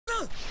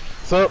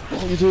What's up,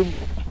 YouTube?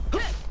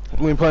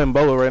 We playing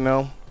Bolo right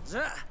now.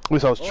 At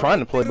least I was trying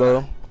to play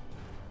Bolo.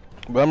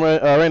 But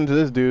I ran into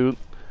this dude.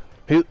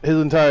 His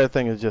entire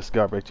thing is just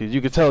garbage.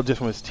 You could tell just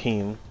from his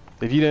team.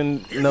 If you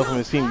didn't know from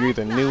his team, you're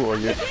either new or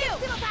you're...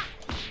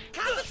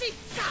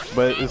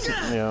 But it's, you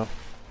know...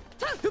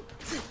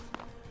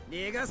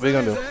 What are you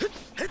gonna do?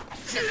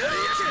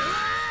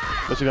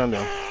 What you gonna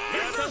do?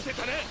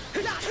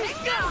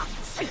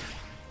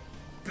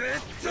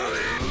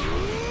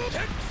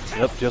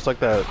 Yep, just like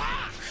that.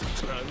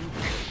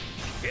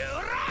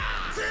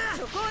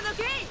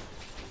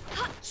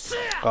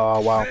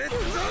 Oh, wow.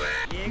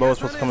 Bo's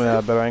supposed to come in at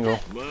a better angle.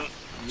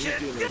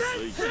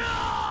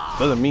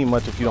 Doesn't mean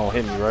much if you don't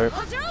hit me, right?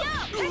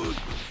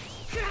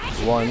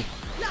 One.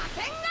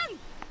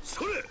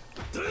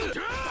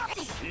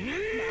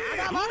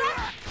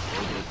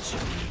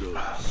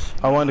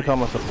 I wanted to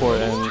come with support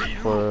and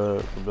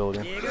for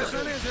ability.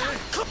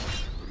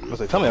 Let's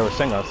say, tell me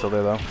Rasengan's still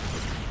there though.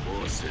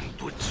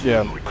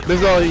 Yeah, this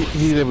is all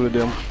he's able to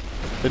do.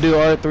 They do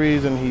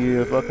R3s and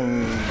he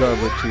fucking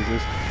garbage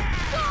cheeses.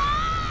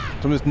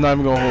 So I'm just not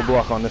even gonna hold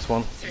block on this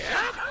one.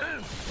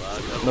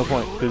 No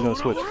point, because he's gonna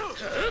switch.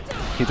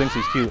 He thinks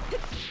he's cute.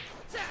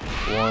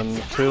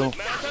 1, 2.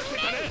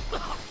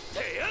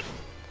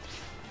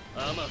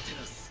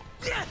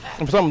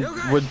 And for some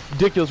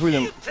ridiculous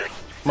reason,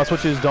 my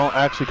switches don't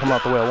actually come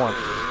out the way I want.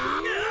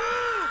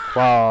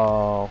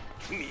 Wow.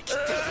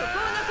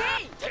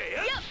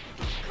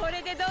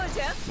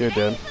 You're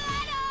dead.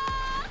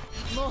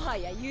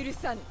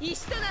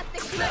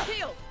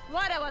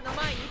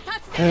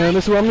 And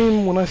this is what I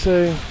mean when I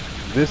say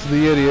this is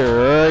the idiot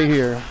right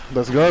here.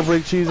 That's guard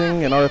break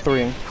cheesing and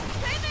R3.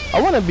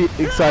 I want to be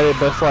excited,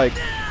 but it's like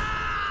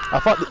I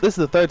fought. This is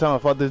the third time I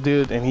fought this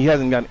dude, and he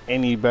hasn't gotten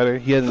any better.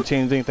 He hasn't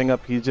changed anything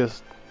up. He's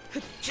just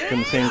in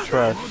the same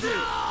trash.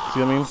 See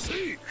what I mean?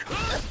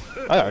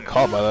 I got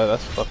caught by that.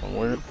 That's fucking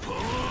weird.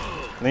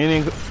 And he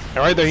didn't, and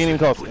right there, he didn't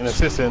even call an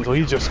assistant, so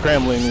he's just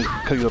scrambling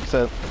because he's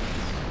upset.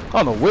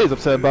 I don't know what he's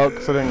upset about,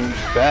 considering he's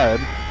bad.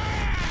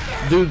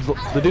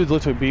 The dude's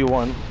literally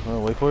B1. Oh,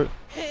 wait for it.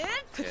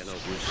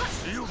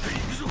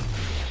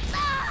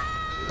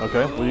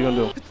 Okay, what are you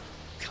gonna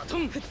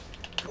do?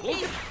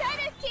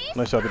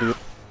 Nice job, dude.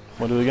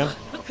 Wanna do it again?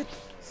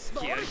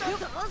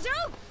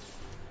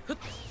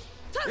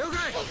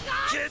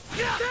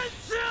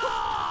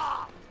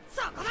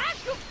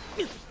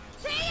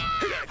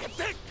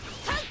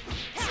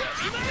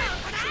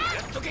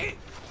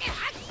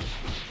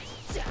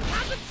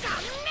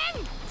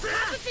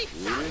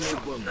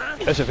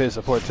 That should hit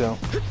support too.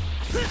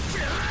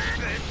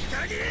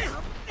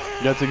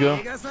 Get to go.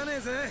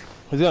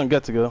 He's gonna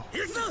get to go.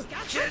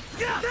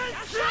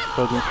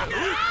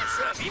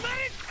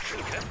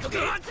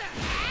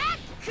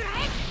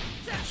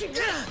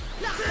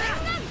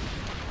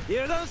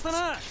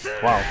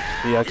 Wow,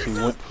 he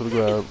actually went for the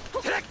grab.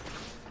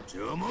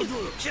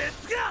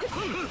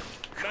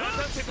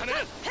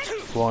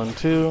 1,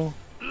 2.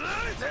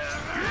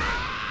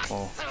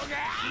 Oh.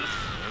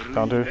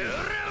 Counter.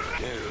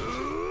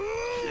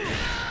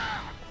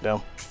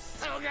 Down.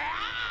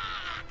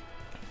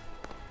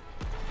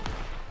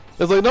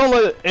 It's like, don't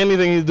let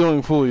anything he's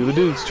doing fool you. The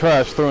dude's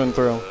trash through and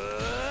through.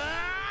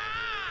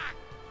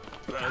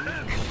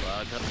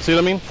 See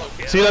what I mean?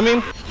 See what I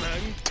mean?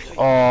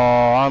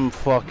 Oh, I'm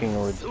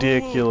fucking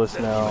ridiculous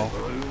now.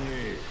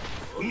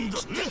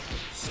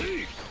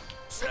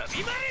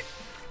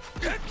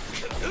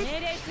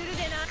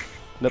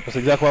 Nope, that's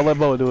exactly why I let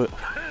Boa do it.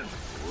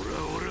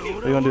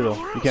 What are you gonna do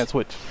though? You can't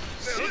switch.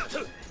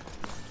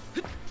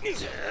 You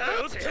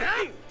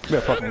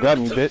better fucking grab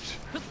me, bitch.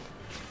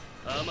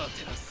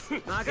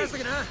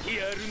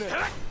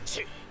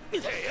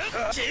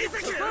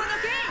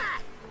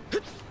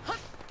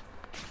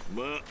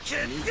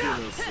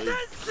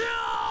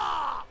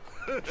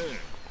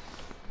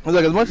 It's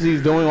like, as much as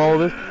he's doing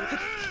all of this,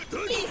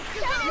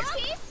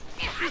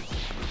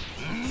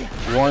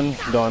 one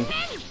done.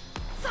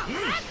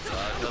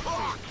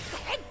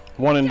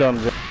 One and done.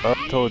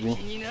 I told you.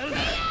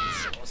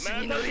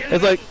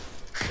 It's like,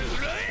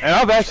 and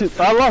I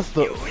lost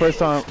the first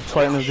time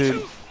fighting this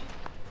dude.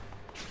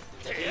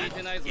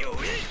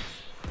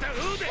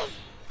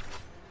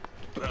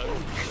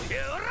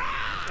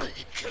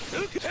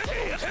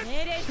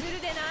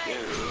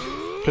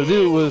 Cause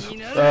dude was, I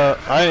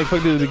didn't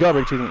expect dude to be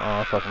garbage cheating. Oh,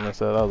 I fucking messed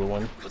that. That was a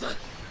win.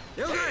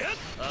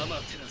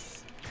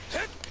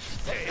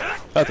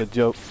 That's a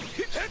joke.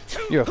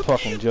 You're a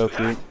fucking joke,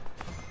 dude.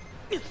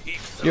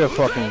 You're a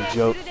fucking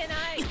joke.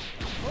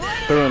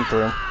 Through and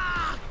through.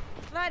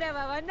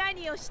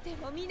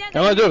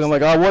 I'm not joking,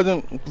 like I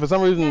wasn't, for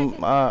some reason,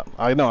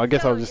 I know, I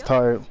guess I was just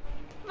tired.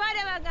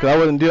 Cause I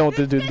wasn't dealing with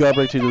this dude's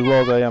garbage cheat as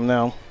well as I am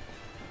now.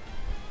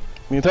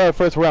 The entire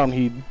first round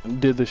he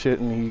did the shit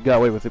and he got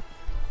away with it.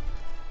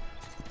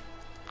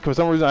 For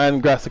some reason I hadn't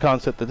grasped the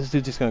concept that this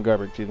dude's just gonna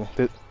garbage cheat me.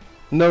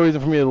 No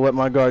reason for me to let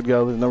my guard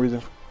go, there's no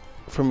reason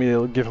for me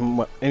to give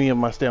him any of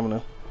my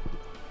stamina.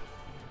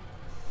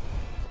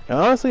 And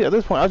honestly, at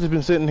this point, I've just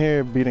been sitting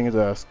here beating his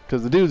ass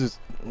because the dude's just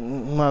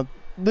not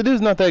the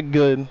dude's not that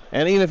good,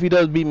 and even if he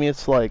does beat me,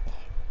 it's like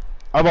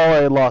I've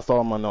already lost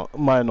all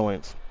my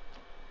annoyance.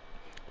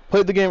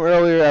 Played the game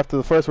earlier after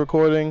the first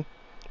recording.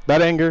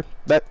 That anger,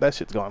 that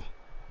shit's gone.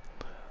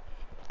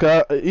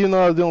 Even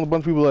though I was dealing with a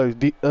bunch of people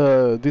that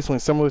are decently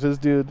similar to this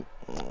dude,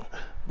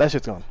 that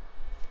shit's gone.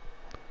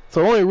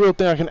 So the only real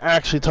thing I can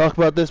actually talk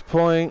about at this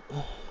point,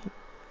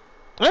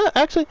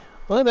 actually,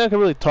 the only thing I can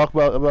really talk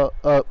about,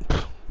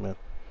 man,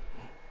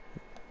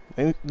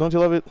 don't you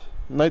love it?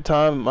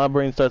 Nighttime, my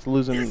brain starts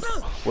losing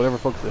whatever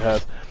focus it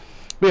has.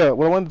 But yeah,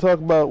 what I wanted to talk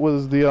about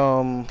was the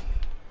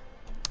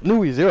new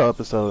ReZero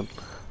episode.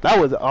 That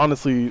was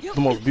honestly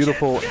the most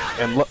beautiful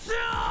and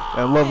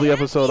lovely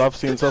episode I've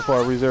seen so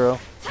far of ReZero.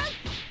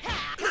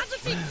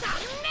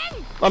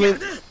 I mean,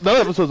 the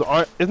other episodes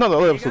aren't. It's not that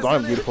the other episodes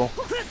aren't beautiful.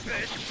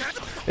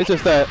 It's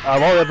just that out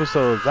of all the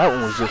episodes, that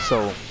one was just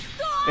so.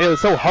 It was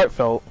so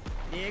heartfelt.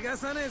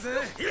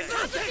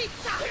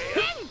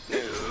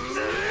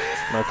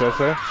 Okay,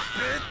 sir.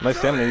 Nice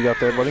stamina you got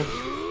there, buddy.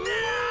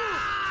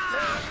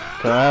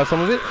 Can I have some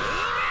of it?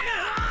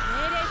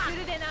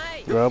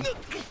 Grub.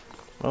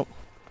 Nope.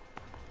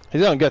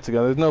 He's gonna get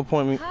together. There's no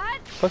point in me.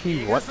 Fuck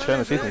you, what?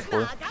 Trying to chase me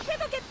for?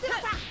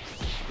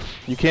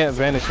 You can't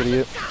vanish,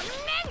 idiot.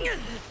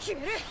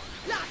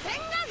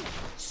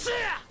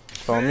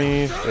 Follow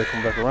me. They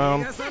come back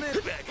around.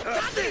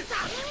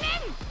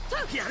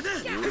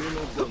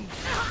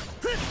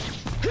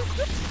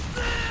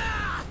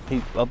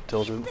 He up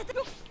tilted.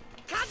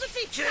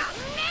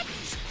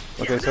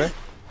 Okay, sir.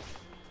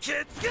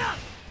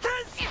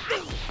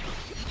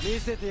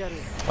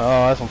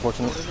 Oh, that's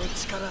unfortunate.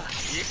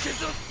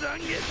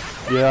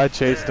 Yeah, I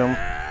chased him.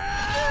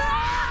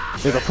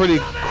 It was a pretty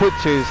quick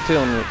chase too,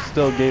 and it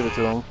still gave it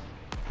to him.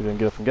 He didn't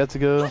get up from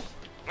Getsugo.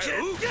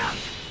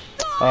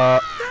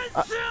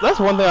 That's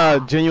one thing I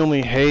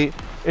genuinely hate.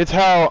 It's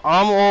how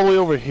I'm all the way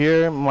over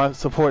here, my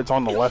support's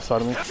on the left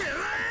side of me.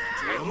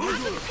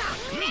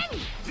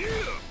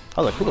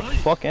 I was like, who the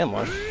fuck am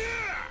I?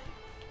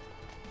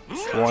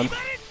 One.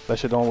 That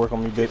shit don't work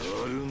on me, bitch.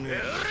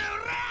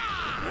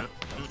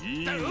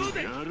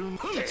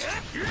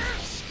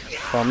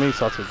 Follow me,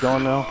 Sasuke's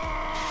going now.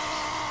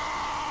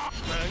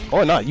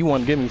 Or not, you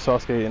want to give me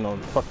Sasuke in a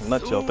fucking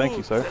nutshell. Thank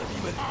you, sir.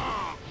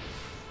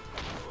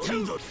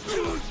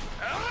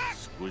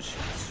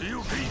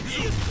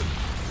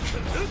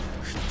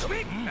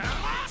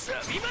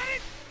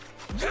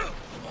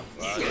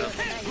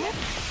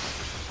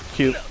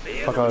 Cute.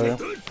 Fuck out of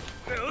here.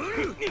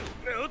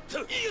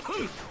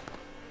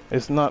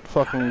 It's not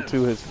fucking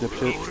to his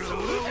dipshit.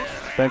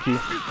 Thank you.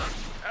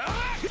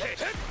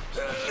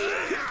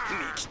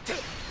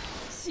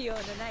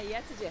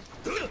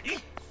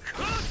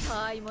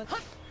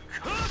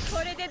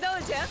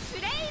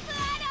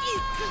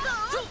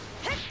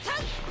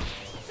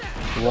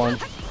 One.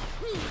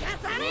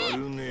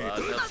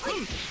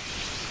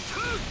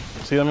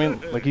 See what I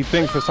mean? Like he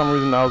thinks for some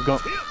reason I was going.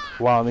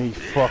 Wow, and he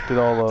fucked it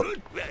all up.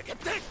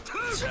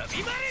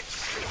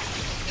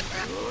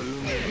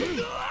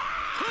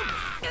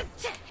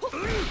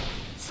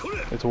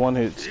 It's one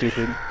hit,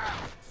 stupid.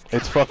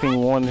 It's fucking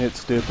one hit,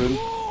 stupid.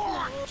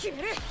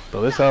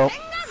 Throw this out.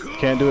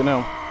 Can't do it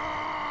now.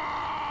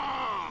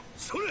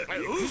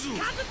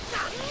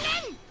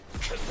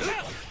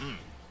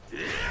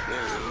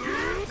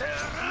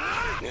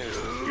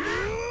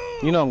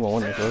 You know I'm gonna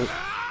win this, right?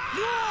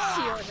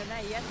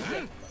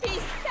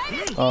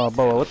 Oh,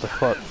 Boa, what the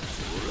fuck?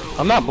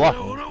 I'm not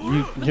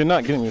blocking. You're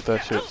not getting me with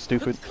that shit,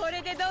 stupid.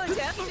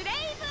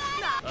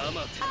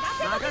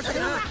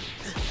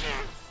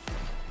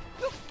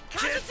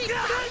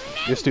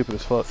 You're stupid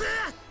as fuck.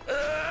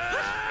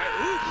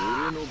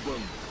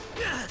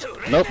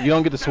 Nope, you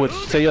don't get to switch.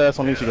 Say your ass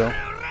on Ichigo.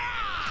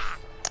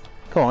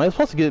 Come on, it's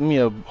supposed to get me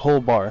a whole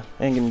bar.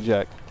 Ain't getting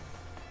jack.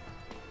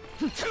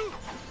 So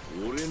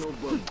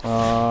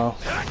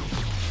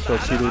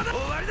cheated.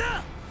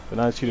 But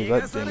not cheated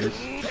that dangerous.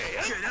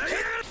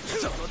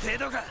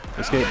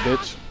 Escape,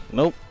 bitch.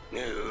 Nope.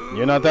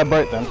 You're not that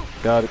bright then.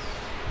 Got it.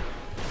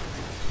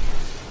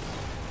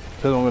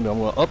 Here's what I'm gonna do. I'm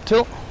gonna up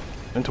tilt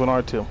into an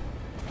R2.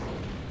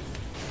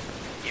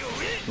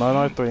 Not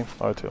R3,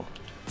 R2.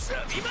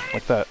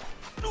 Like that.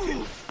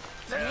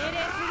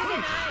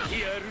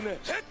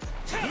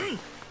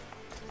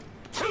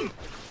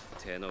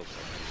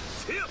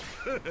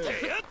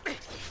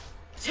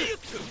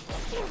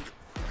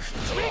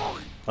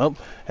 Oh,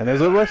 and there's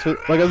the rest of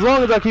it. Like, as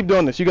long as I keep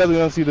doing this, you guys are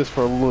gonna see this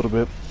for a little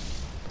bit.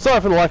 Sorry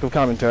for the lack of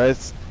commentary.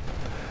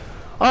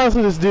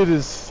 Honestly, this dude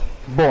is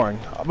boring.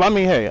 I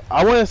mean, hey,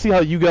 I want to see how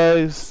you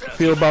guys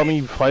feel about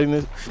me fighting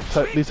these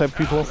type of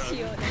people.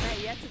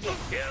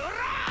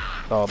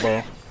 Oh,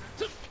 bro.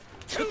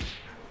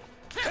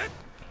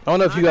 I don't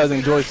know if you guys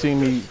enjoy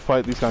seeing me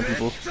fight these kind of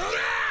people.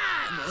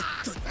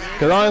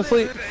 Because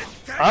honestly,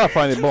 I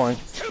find it boring.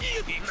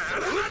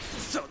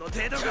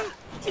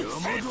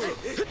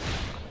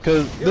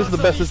 Because this is the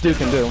best this dude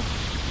can do.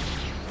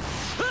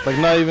 Like,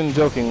 not even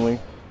jokingly.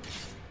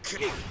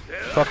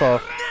 Fuck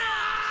off.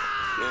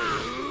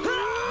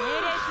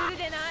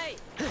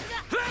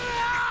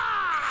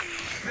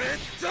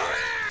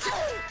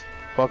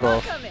 Fuck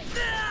off.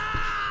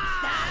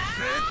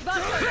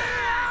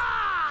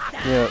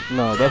 Yeah,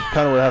 no, that's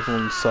kind of what happens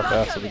when you suck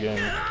ass at the game.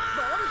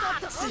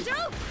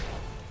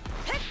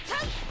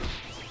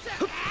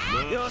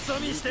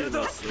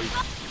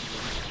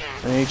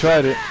 And he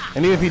tried it.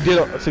 And even if he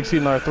did succeed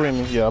in R3, I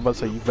mean, yeah, I'm about to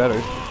say you better.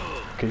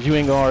 Because you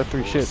ain't gonna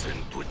R3 shit.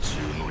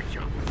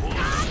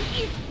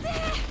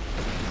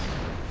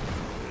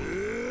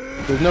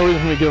 There's no reason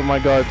for me to give my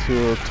guard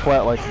to a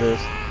twat like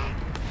this.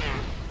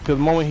 Because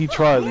the moment he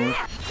tries me,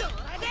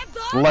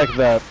 like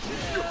that,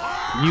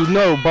 you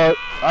know, but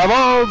out of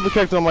all the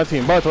characters on my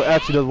team, Barto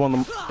actually is one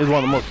of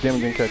the most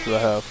damaging characters I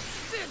have.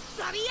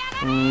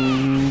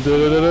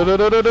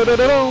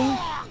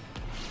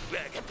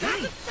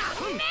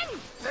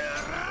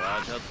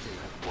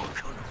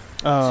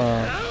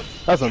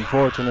 That's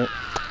unfortunate.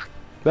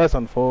 That's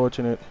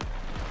unfortunate.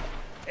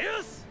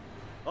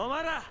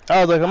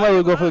 I was like, I might as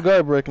well go for the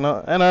guard break, and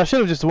I should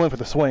have just went for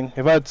the swing.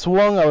 If I had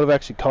swung, I would have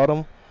actually caught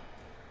him.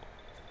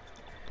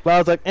 But I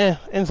was like,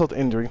 insult to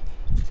injury.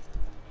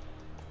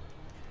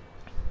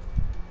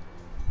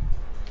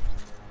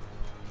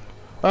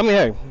 I mean,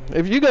 hey,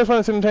 if you guys find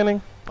this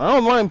entertaining, I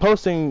don't mind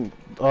posting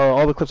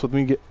all the clips with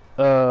me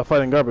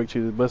fighting guard break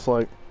cheeses, but it's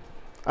like,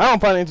 I don't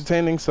find it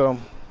entertaining, so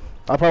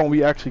I probably won't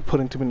be actually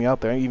putting too many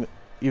out there, even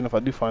if I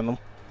do find them.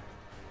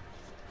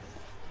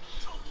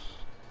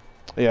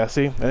 Yeah,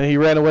 see? And then he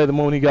ran away the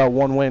moment he got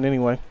one win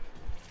anyway.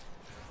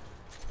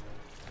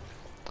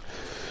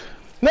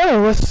 Now,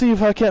 let's see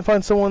if I can't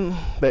find someone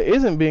that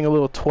isn't being a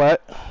little twat.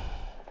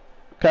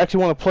 I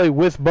actually want to play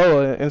with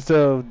Boa instead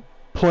of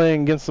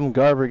playing against some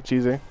garbage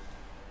cheesy.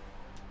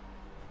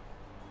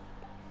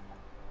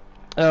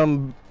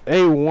 A5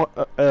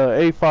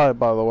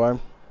 by the way.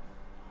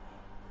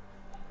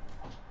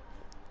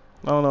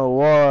 I don't know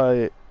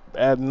why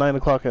at 9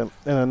 o'clock in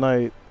the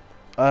night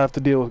I have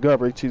to deal with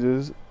garbage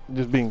cheeses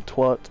just being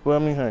twats, but I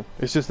mean, hey,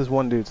 it's just this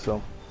one dude, so.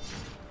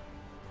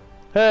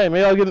 Hey,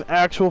 maybe I'll get an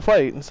actual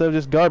fight instead of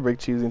just garbage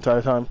cheese the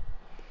entire time.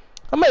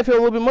 I might feel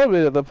a little bit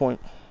motivated at that point.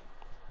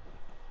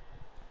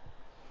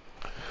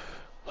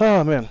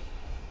 Oh man.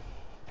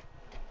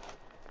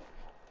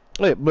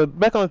 Wait, but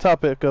back on the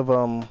topic of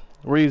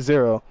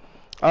ReZero,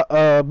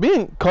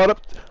 being caught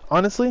up.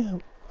 Honestly,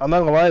 I'm not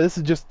gonna lie. This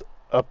is just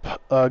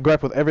a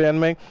gripe with every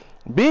anime.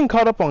 Being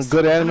caught up on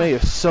good anime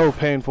is so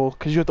painful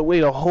because you have to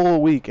wait a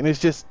whole week, and it's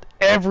just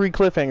every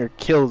cliffhanger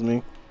kills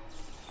me.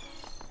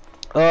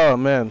 Oh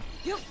man.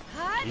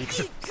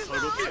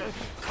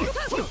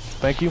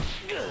 Thank you.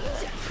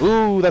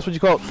 Ooh, that's what you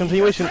call it.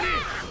 Continuation.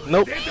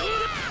 Nope.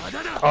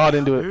 Oh, I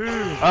didn't do it.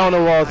 I don't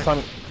know why I was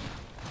timing.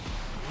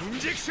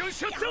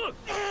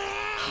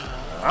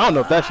 I don't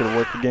know if that should have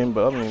worked the game,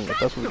 but I mean, if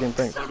that's what the game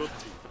thinks.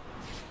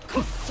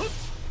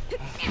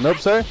 Nope,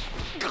 sir.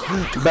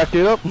 Back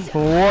it up.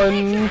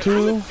 1,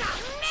 2.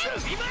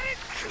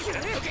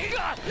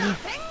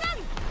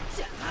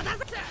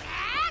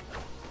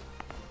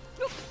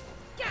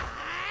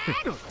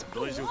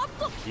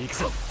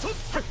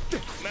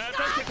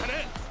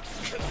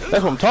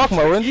 That's what I'm talking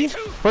about, Renji.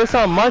 First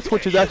time my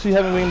Switch is actually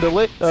having been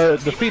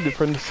defeated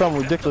for some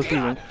ridiculous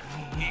reason.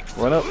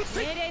 Run up.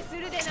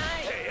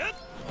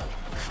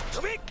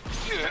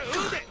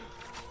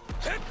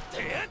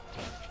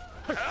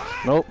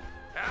 Nope.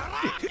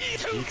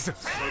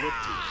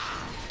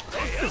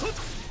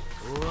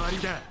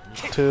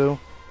 2.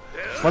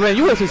 My man,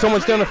 you wasting so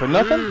much stamina for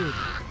nothing?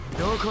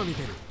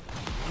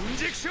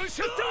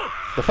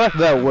 The fact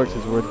that that works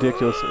is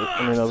ridiculous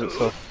in and of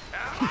itself.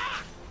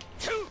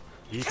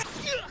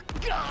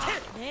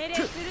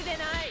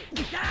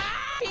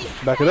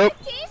 Back it up.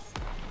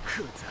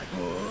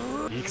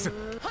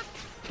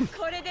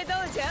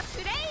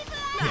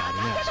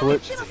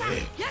 Switch.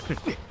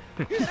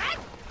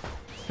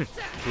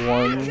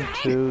 1,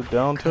 2,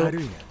 down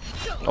 2.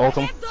 Ult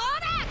him.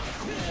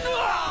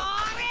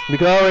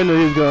 Because I already knew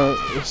he was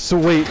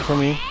gonna wait for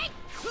me.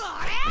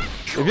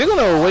 If you're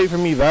gonna wait for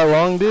me that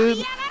long,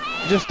 dude,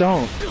 just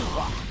don't.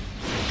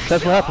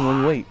 That's what happens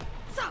when you wait.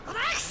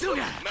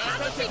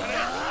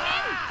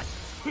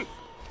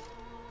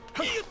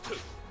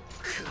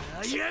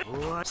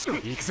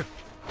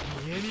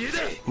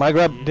 My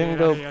grab didn't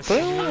go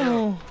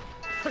through.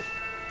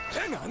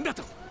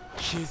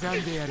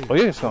 Oh,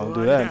 you're just gonna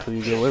do that until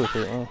you get away with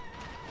it, huh?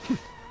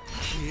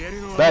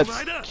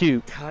 That's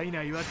cute.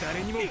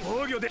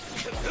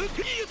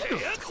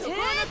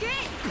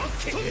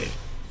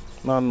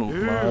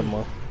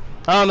 No.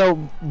 I don't know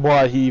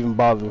why he even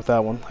bothered with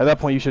that one. At that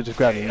point, you should just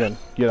grab him then.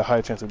 You had a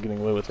high chance of getting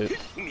away with it.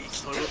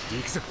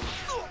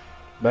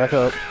 Back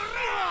up.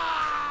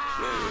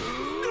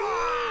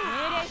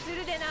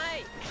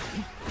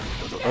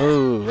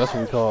 Oh, that's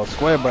what we call a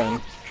square button.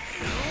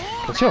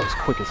 Cause she was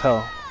quick as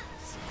hell.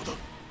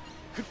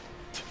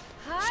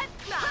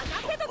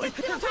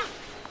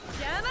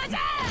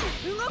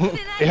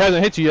 It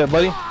hasn't hit you yet,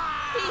 buddy.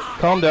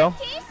 Calm down.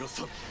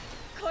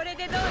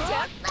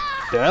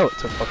 Damn, that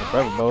took fucking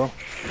forever, bro.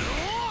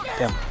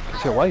 Damn,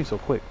 shit, why are you so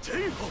quick?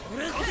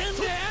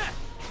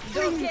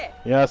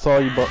 Yeah, I saw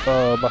you about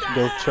to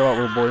go chill out,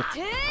 little boy.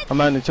 I'm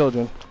not into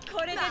children.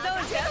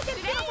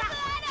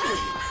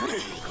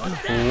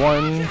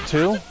 1,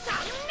 2.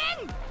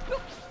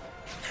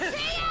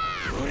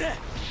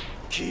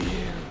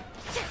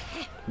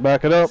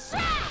 Back it up.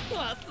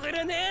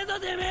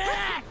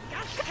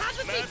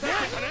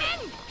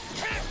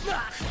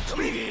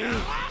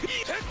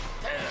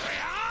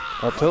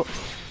 Up tilt.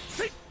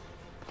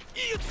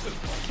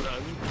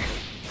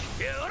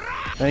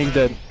 And he's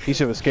dead. He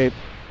should have escaped.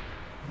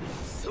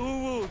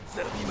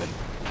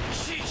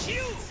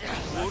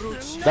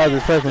 That was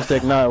his first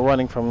mistake, not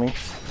running from me.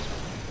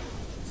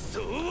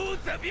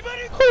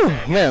 Whew,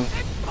 man.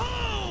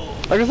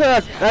 Like I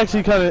said, I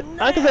can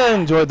say I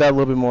enjoyed that a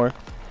little bit more.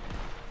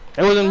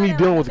 It wasn't me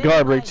dealing with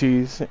guard break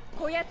cheese.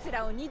 When you're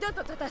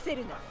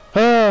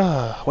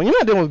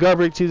not dealing with guard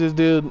break cheeses,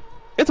 dude,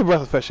 it's a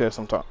breath of fresh air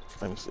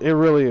sometimes. It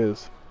really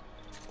is.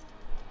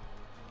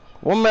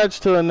 One match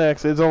to the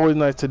next, it's always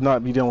nice to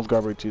not be dealing with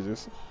guard break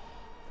cheeses.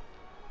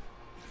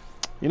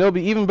 You know, it'd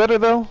be even better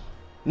though,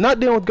 not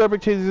dealing with guard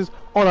break cheeses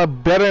on a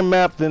better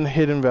map than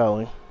Hidden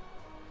Valley.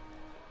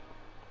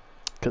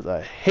 Because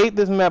I hate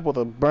this map with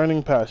a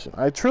burning passion.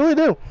 I truly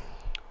do.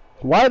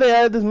 Why they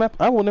added this map,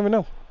 I will never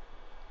know.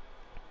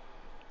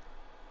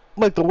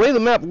 Like, the way the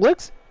map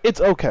looks,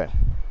 it's okay.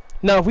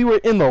 Now, if we were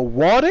in the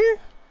water,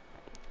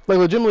 like,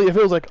 legitimately, if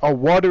it was like a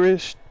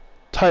waterish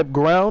type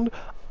ground,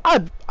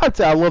 I'd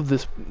say I love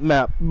this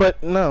map.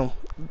 But no,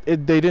 they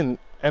didn't,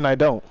 and I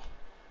don't.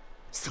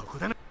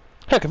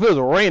 Heck, if it was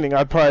raining,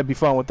 I'd probably be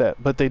fine with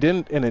that. But they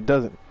didn't, and it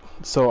doesn't.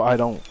 So I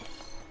don't.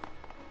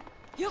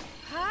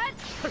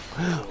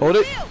 Hold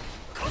it.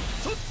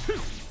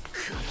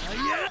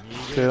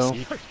 Chill.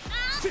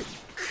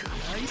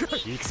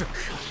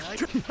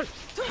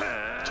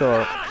 Chill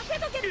out.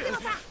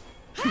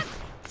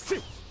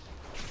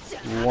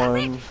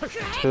 1,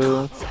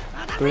 2,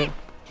 3.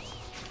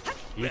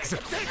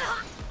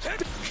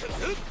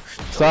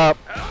 Stop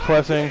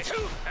pressing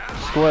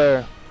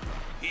square.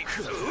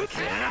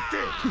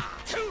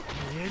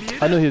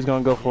 I knew he was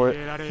gonna go for it.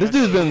 This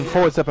dude's been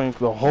forward stepping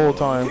the whole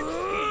time.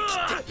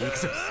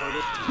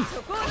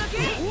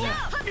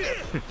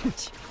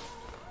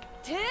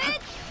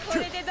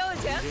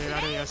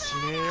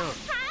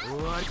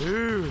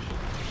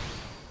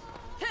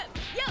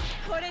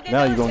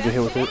 Now you're gonna get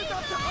hit with it.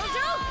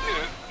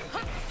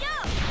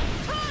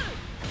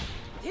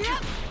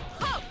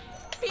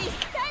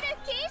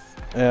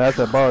 Yeah, that's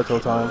that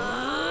Boruto time.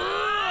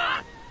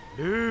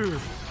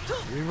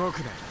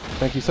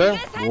 Thank you, sir.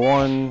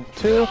 1,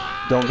 2.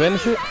 Don't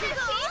vanish it.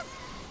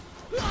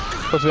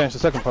 Let's vanish the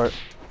second part.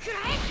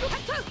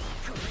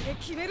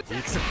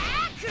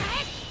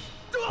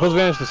 Let's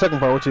vanish the second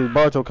part, which is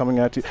Boruto coming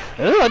at you.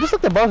 Ew, I just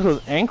looked at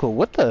Boruto's ankle.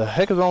 What the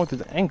heck is wrong with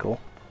his ankle?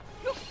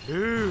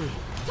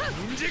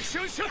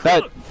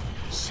 That...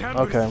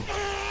 Okay.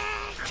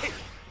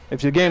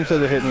 If your game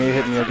says it hit me,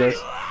 I guess.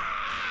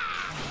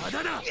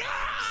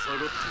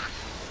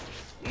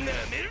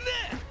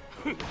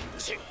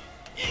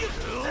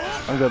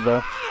 I'm good,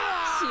 bro.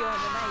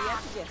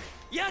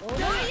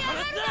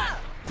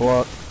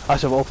 Well, I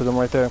should have ulted him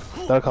right there.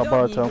 That'll call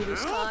Boruto.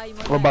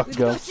 We're about to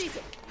go.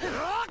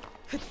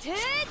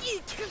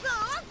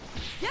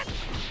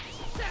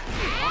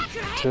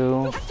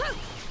 Two.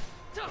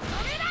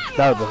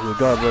 That was a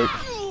guard break.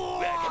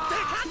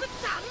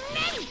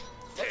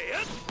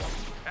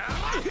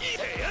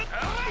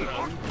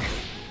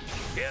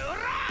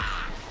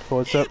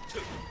 Forward step.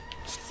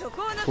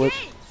 Flip.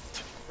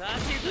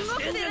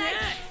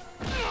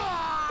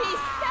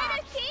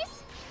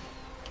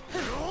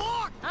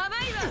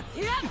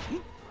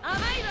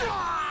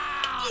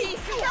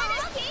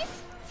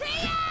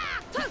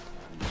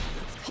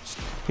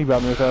 He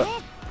got me with that.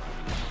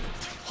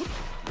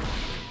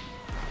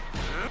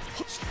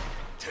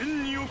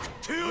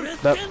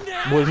 That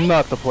was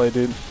not the play,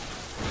 dude.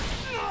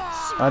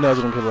 I know I was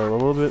gonna kill her a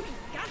little bit.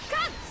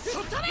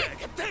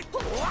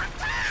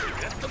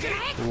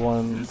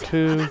 1,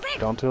 2,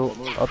 down tilt,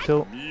 up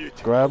tilt,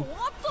 grab.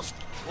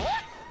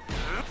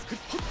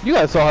 You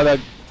guys saw how that...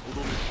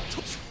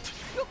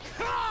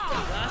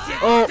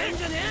 Oh,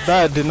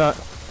 that did not...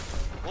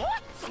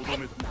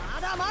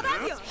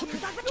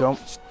 Jump.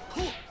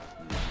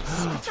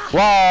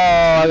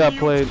 Wow, I got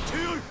played.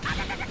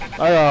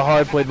 I got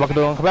hard played.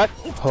 Bakudo, come back.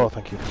 Oh,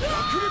 thank you.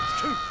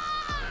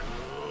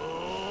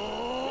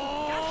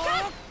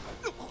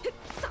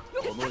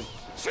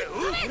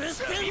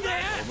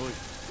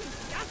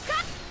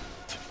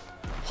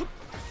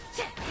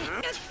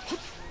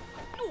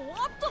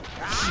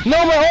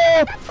 No, my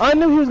ult! I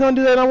knew he was gonna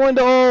do that. I wanted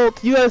to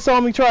ult. You guys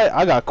saw me try it.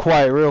 I got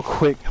quiet real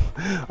quick.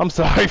 I'm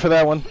sorry for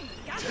that one.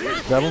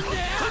 That one.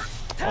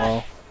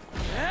 Oh.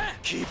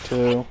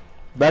 2.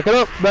 Back it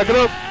up. Back it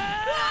up.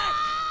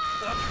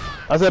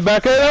 I said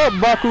back it up,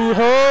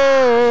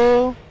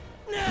 Bakuho.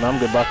 No, I'm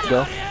good,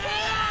 Bakugo.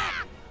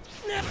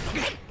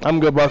 I'm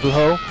good,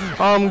 Bakuho.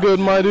 I'm good,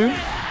 my dude.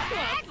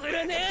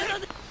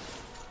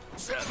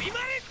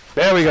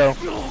 There we go.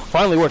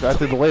 Finally worked. I had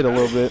to delay it a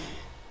little bit.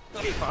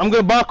 I'm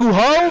good,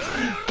 Bakuho.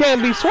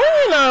 Can't be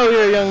swinging out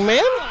here, young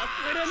man.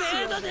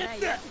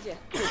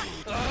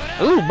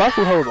 Ooh,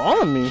 Bakuho's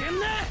on me.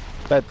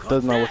 That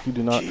does not work. You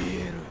do not.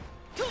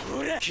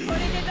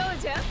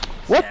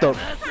 What the?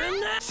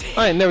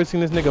 I ain't never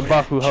seen this nigga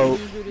Bakuho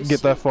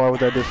get that far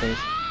with that distance.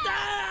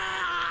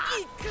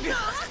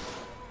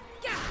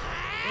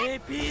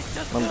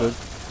 I'm good.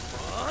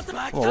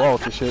 Oh, all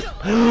this shit.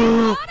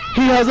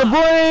 He has a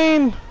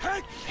brain!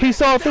 He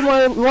saw through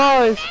my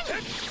lies!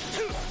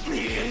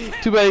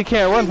 Too bad he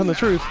can't run from the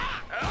truth.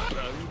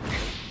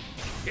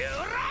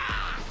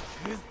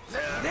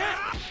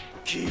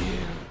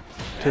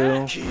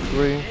 2,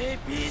 3.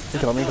 He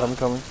coming.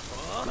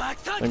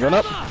 And going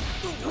up.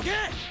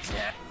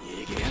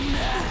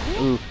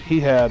 Ooh, he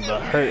had the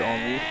hurt on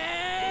me.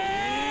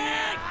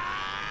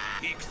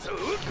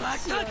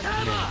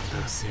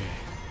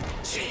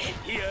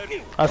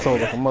 I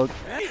sold like a mug.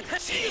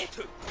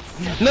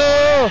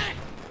 No!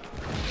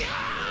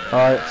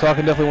 Alright, so I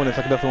can definitely win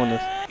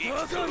this.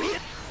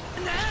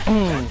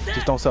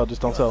 Just don't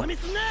sell.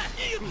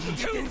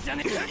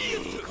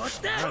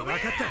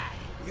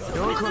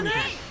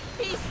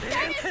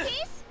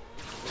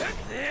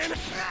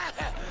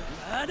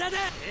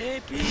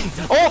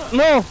 Oh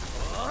no!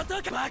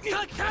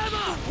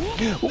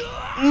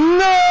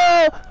 No!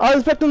 I was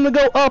expecting him to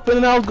go up,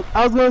 and I was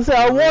gonna say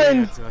I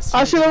won.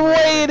 I should have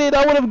waited.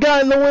 I would have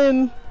gotten the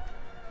win.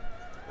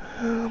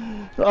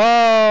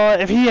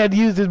 If he had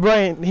used his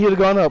brain, he would have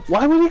gone up.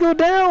 Why would he go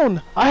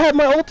down? I had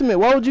my ultimate.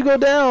 Why would you go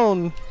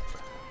down?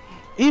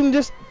 Even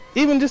just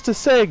to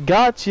say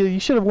gotcha, you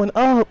should have went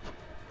up.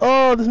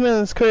 Oh, this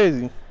man is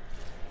crazy.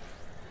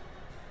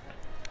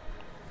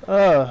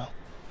 I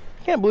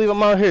can't believe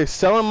I'm out here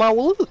selling my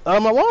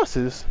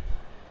losses.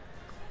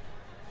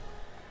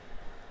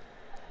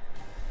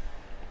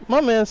 My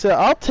man said,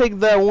 "I'll take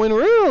that win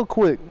real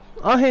quick.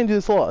 I'll hand you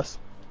this loss."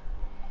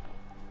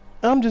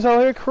 I'm just out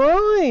here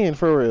crying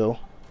for real.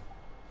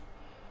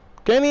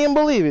 Can't even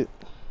believe it.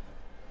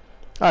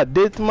 I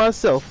did it to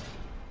myself.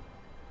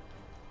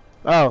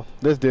 Oh,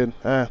 this did.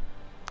 And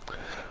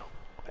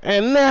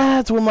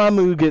that's when my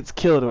mood gets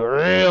killed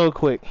real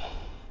quick.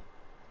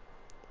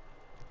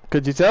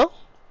 Could you tell?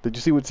 Did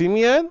you see what team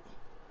he had?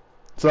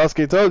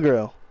 Sasuke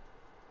Toguro.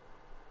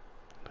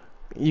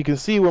 You can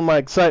see where my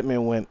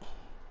excitement went.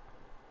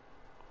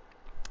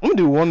 I'm gonna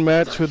do one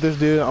match with this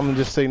dude. I'm gonna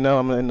just say no.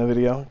 I'm gonna end the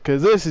video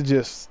because this is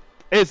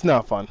just—it's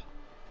not fun.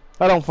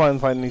 I don't find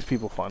fighting these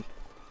people fun.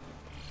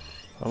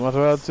 I'm gonna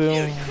throw out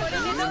 2.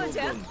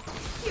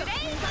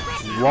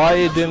 Why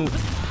it didn't?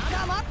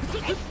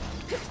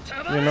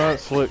 You're not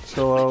slick.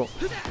 Chill out.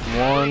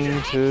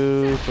 1,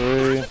 2,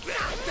 3.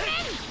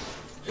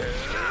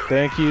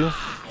 Thank you.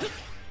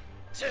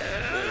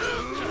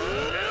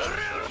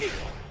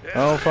 I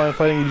don't find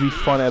fighting you to be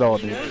fun at all,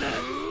 dude.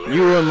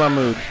 You ruined my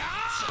mood.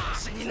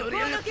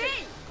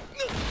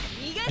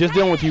 Just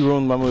dealing with you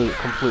ruined my mood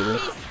completely.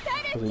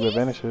 Because you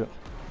vanish it.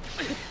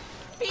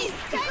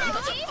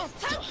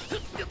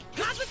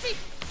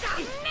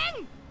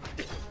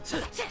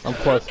 I'm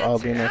plus, I'll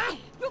be in there.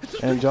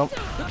 And jump.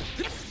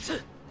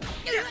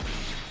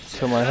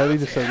 So my heavy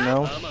just says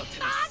no.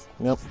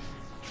 Yep.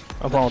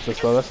 I'm fine with this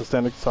though, that's a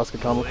standard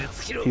Sasuke combo.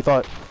 He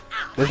thought.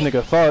 This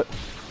nigga thought.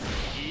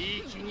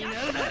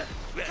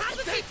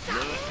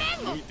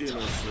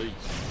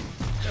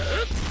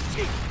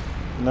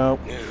 Nope.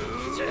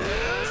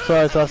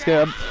 Sorry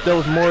Sasuke, there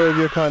was more of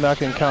your kind I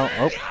can count.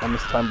 Oh, I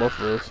missed time both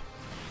of those.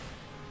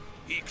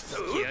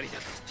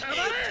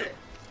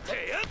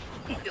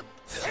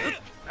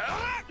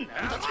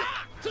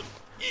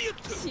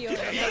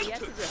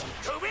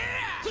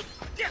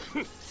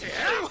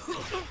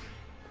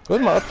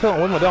 Where's my up tilt?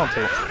 Where's my down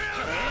tilt?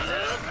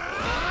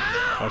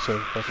 I'll show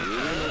you.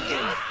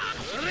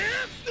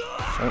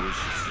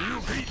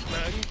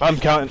 I'm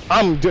counting.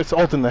 I'm just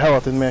ulting the hell out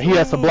of this man. He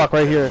has to block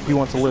right here if he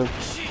wants to live.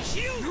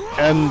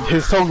 And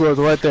his Toguro is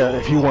right there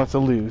if he wants to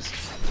lose.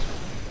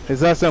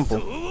 It's that simple.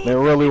 It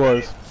really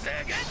was.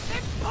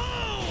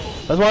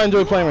 That's why I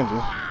enjoy playing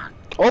Renji.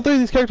 All 3 of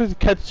these characters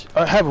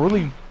have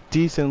really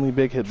decently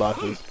big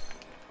hitboxes.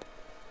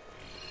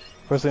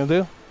 First thing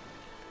to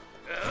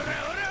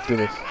do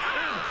this.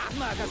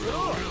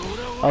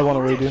 I want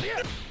to redo.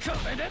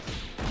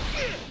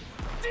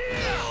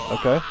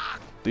 Okay.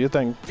 Do your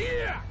thing.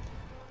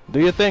 Do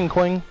your thing,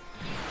 Queen.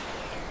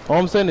 All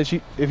I'm saying is,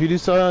 if you do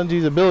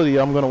Sanji's ability,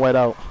 I'm gonna white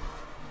out.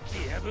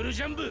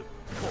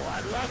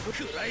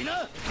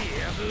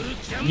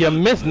 You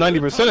missed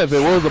 90% of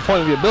it. What was the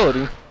point of the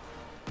ability?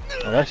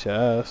 Oh, that's your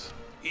ass.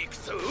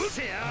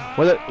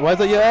 Why is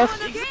that your ass?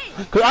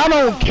 Cause I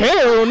don't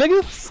care, little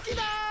nigga.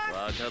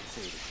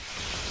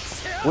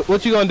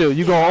 What you gonna do?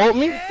 You gonna ult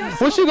me?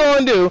 What you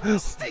gonna do?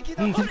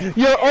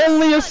 Your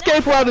only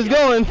escape route is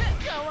going.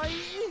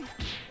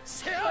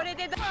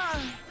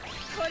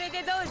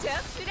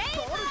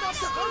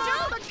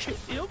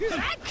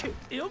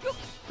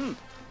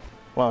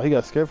 Wow, he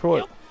got scared for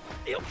what?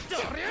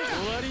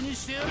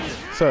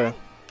 Sorry.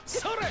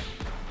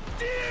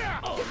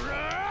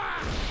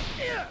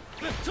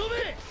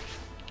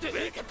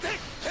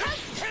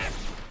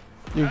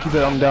 You can keep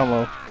it on down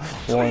low.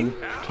 1,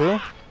 2.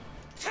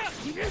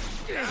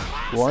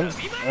 1.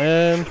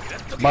 And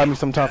buy me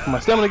some time for my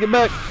stamina to get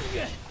back.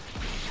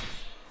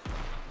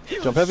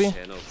 Jump heavy.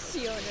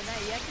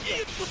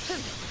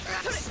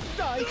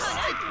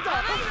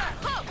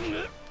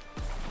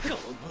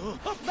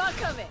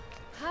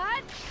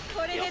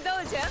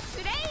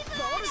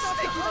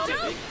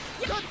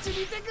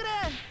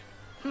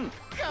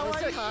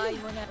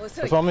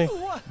 That's on me.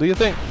 Do your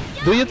thing.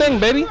 Do your thing,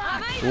 baby.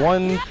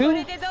 1,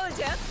 2.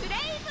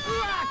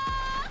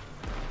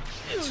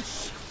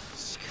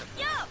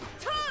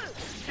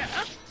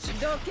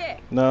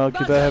 No,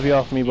 keep that heavy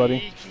off me,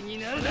 buddy.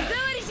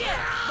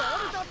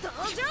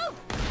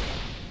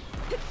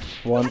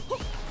 1.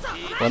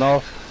 Went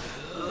off.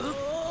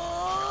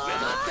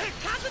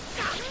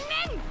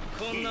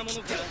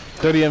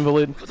 30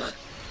 invalid.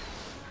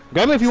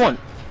 Grab me if you want.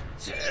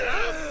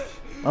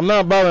 I'm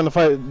not bothering to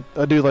fight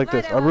a dude like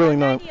this. I really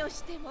not.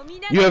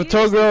 You have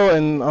Toguro,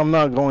 and I'm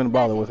not going to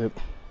bother with it.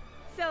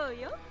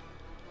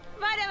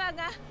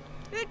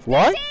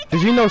 What?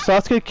 Did you know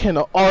Sasuke can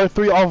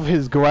R3 off of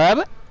his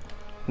grab?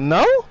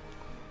 No?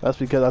 That's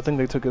because I think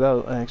they took it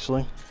out,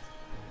 actually.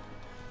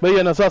 But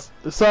yeah, no,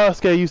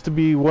 Sasuke used to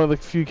be one of the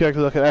few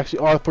characters that could actually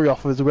R3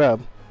 off of his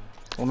grab.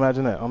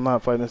 Imagine that. I'm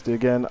not fighting this dude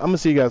again. I'm going to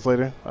see you guys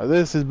later.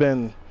 This has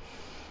been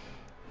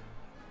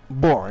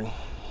boring.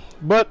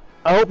 But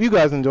I hope you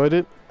guys enjoyed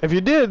it. If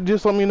you did,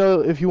 just let me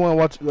know if you want to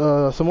watch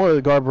some more of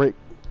the Guard Break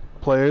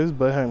players.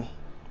 But hey.